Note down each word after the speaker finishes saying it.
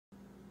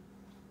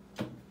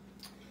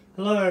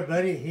Hello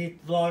everybody, Heath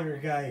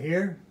Vlogger Guy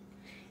here.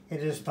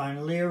 It has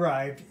finally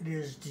arrived. It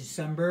is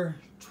December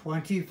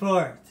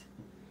 24th.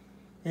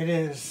 It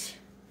is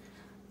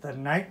the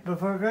night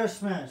before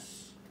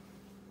Christmas.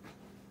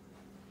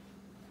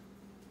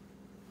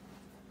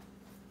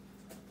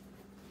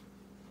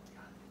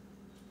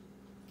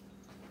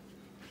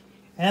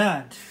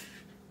 And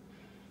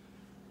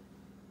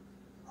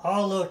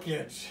all little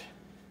kids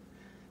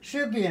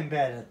should be in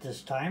bed at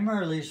this time,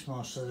 or at least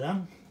most of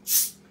them.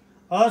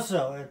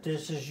 Also, if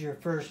this is your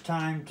first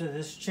time to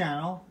this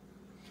channel,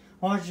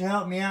 why don't you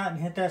help me out and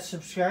hit that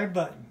subscribe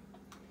button.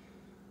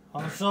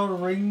 Also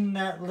ring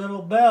that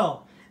little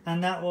bell,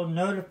 and that will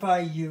notify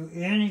you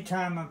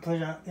anytime I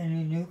put out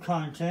any new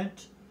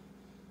content.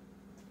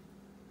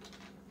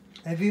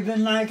 If you've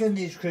been liking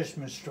these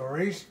Christmas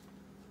stories,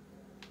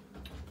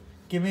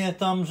 give me a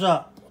thumbs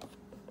up.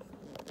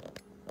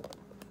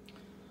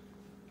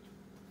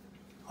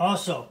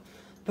 Also,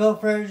 feel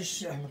free to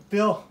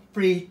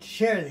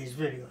share these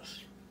videos.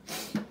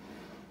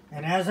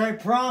 And as I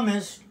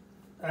promised,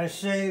 I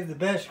saved the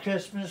best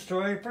Christmas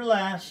story for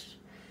last.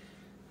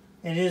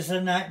 It is the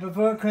night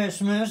before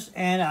Christmas,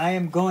 and I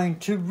am going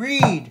to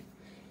read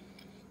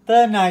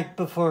The Night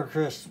Before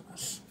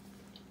Christmas.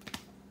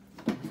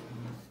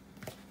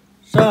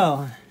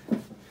 So,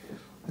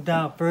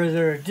 without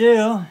further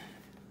ado,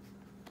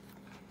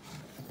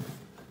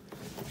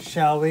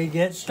 shall we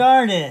get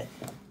started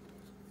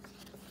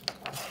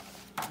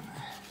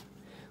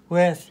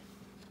with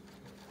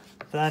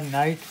The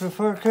Night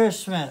Before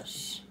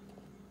Christmas.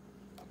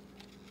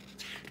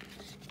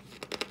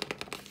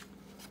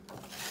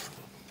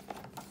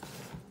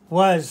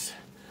 Was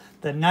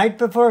the night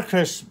before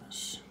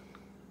Christmas,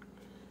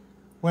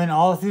 when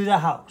all through the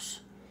house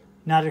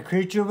not a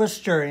creature was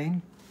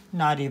stirring,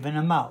 not even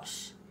a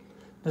mouse.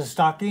 The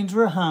stockings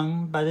were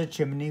hung by the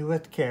chimney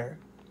with care,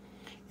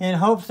 in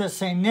hopes that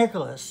St.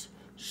 Nicholas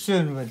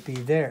soon would be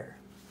there.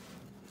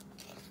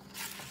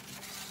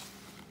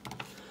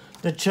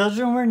 The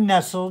children were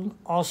nestled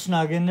all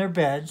snug in their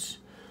beds,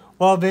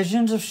 while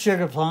visions of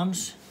sugar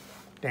plums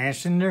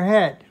danced in their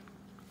head.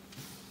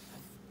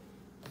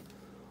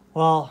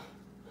 Well,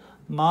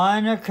 Ma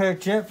in her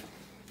kerchief,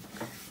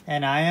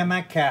 and I in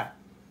my cap,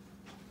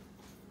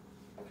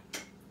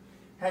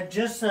 had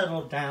just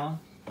settled down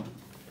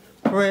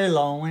for a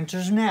long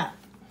winter's nap.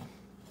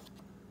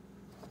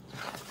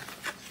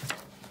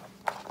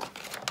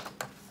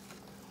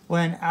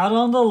 When out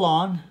on the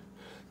lawn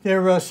there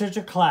arose such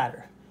a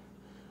clatter,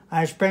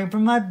 I sprang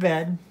from my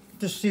bed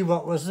to see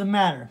what was the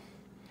matter.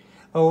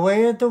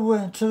 Away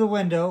to the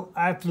window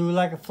I flew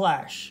like a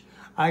flash.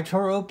 I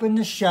tore open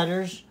the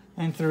shutters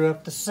and threw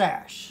up the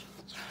sash.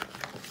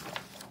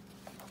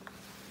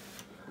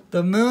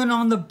 The moon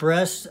on the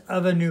breast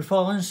of a new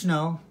fallen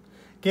snow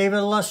gave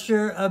a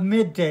luster of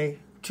midday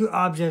to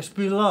objects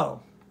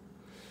below,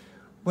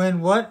 when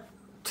what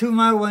to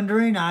my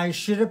wondering eyes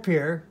should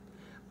appear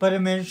but a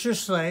miniature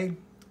sleigh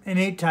and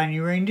 8 tiny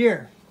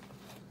reindeer,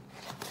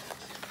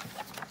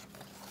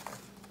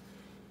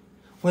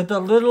 with a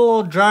little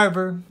old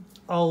driver,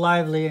 all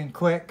lively and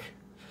quick.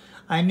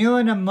 I knew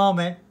in a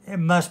moment it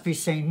must be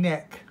St.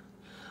 Nick.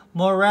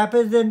 More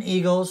rapid than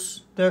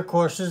eagles, their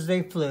courses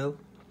they flew,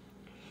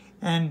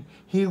 and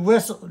he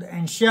whistled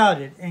and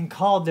shouted and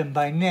called them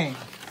by name.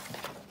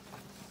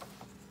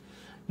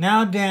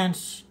 Now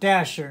dance,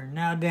 Dasher,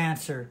 now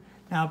Dancer,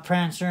 now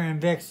Prancer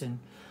and Vixen,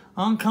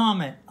 on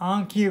Comet,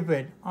 on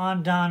Cupid,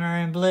 on Donner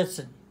and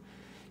Blitzen,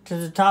 to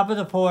the top of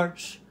the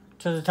porch,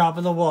 to the top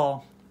of the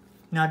wall.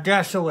 Now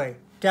dash away,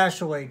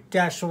 dash away,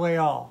 dash away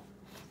all.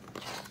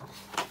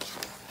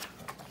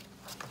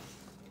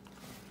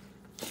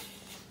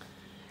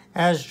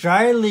 As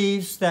dry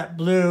leaves that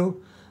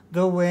blew,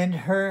 the wind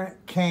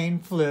hurricane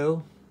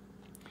flew.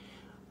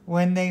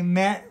 When they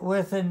met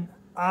with an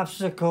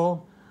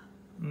obstacle,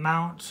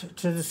 mount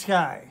to the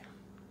sky.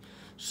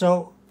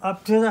 So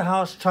up to the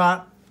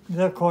housetop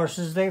the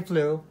courses they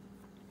flew,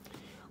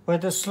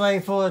 with a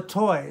sleigh full of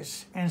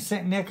toys, and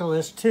St.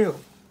 Nicholas too.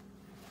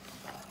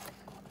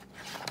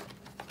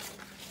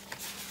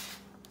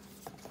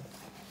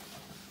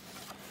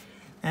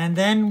 And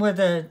then with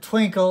a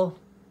twinkle,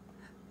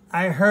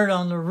 I heard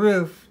on the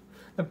roof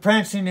the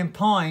prancing and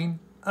pawing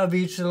of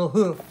each little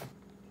hoof.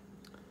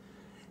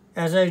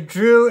 As I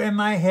drew in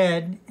my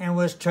head and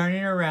was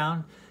turning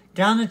around,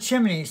 down the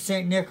chimney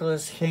St.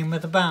 Nicholas came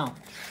with a bound.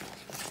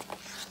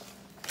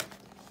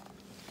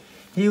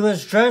 He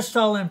was dressed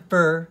all in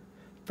fur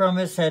from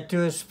his head to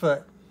his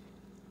foot,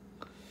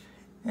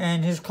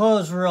 and his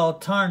clothes were all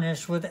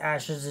tarnished with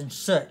ashes and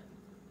soot.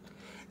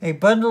 A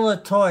bundle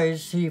of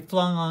toys he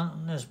flung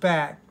on his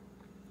back,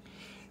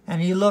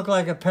 and he looked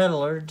like a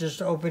peddler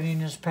just opening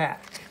his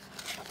pack.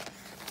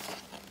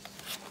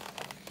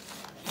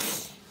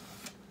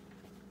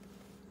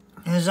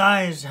 His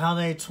eyes, how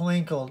they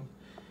twinkled,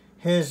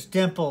 his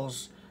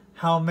dimples,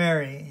 how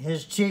merry.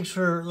 His cheeks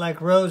were like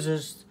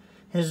roses,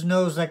 his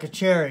nose like a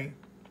cherry.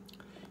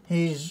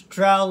 His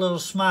droll little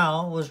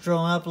smile was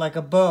drawn up like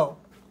a bow,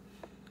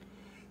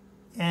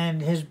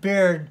 and his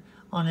beard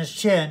on his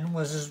chin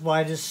was as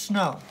white as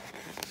snow.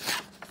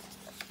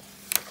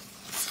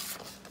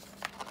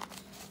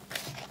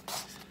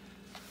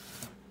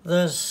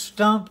 The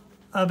stump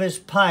of his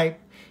pipe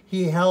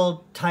he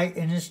held tight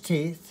in his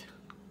teeth,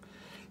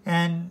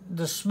 and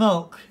the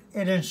smoke,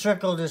 it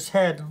encircled his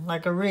head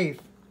like a reef.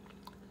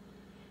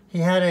 He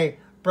had a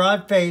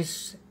broad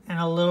face and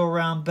a little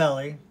round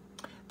belly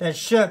that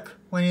shook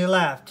when he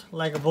laughed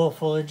like a bowl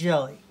full of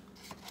jelly.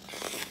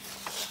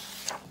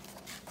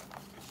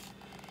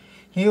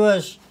 He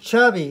was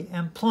chubby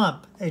and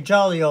plump, a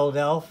jolly old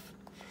elf,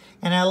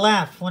 and I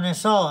laughed when I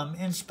saw him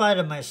in spite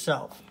of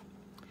myself.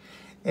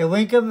 A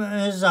wink of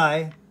his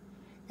eye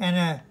and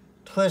a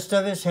twist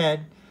of his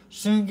head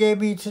soon gave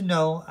me to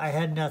know I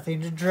had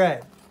nothing to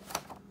dread.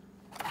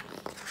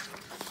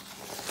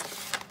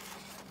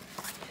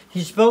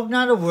 He spoke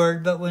not a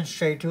word, but went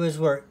straight to his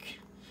work,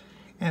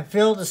 and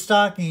filled the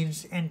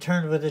stockings and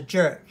turned with a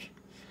jerk.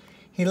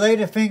 He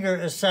laid a finger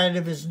aside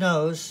of his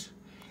nose,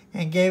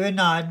 and gave a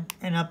nod,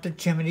 and up the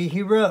chimney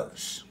he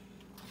rose.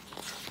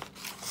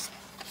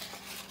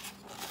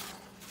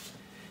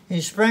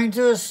 He sprang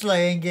to his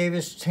sleigh and gave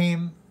his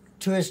team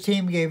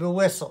gave a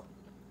whistle,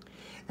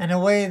 and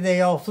away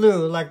they all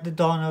flew like the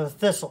dawn of a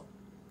thistle.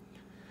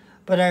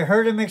 But I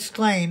heard him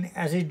exclaim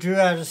as he drew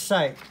out of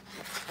sight,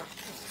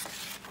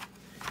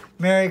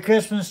 "Merry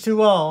Christmas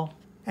to all,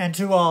 and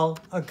to all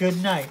a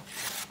good night."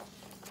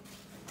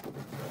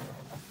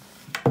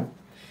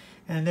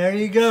 And there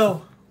you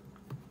go.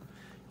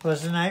 It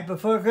was the night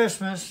before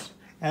Christmas,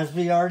 as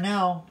we are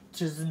now.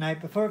 'Tis the night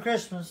before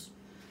Christmas.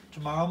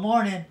 Tomorrow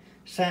morning,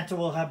 Santa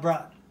will have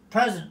brought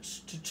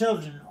presents to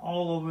children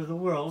all over the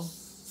world,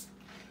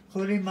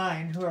 including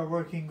mine, who are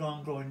working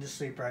on going to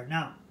sleep right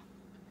now.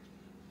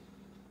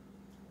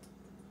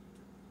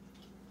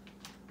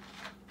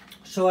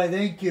 So I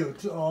thank you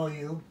to all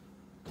you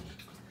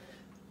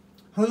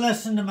who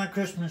listened to my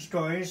Christmas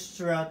stories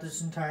throughout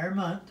this entire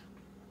month.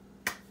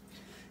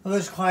 It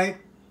was quite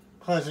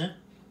pleasant.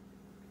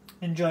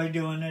 Enjoy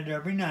doing it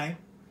every night.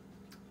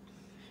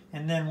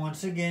 And then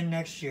once again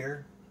next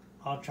year,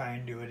 I'll try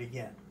and do it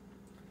again.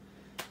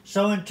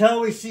 So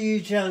until we see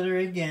each other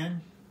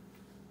again,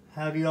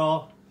 have you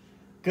all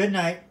good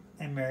night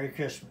and Merry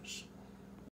Christmas.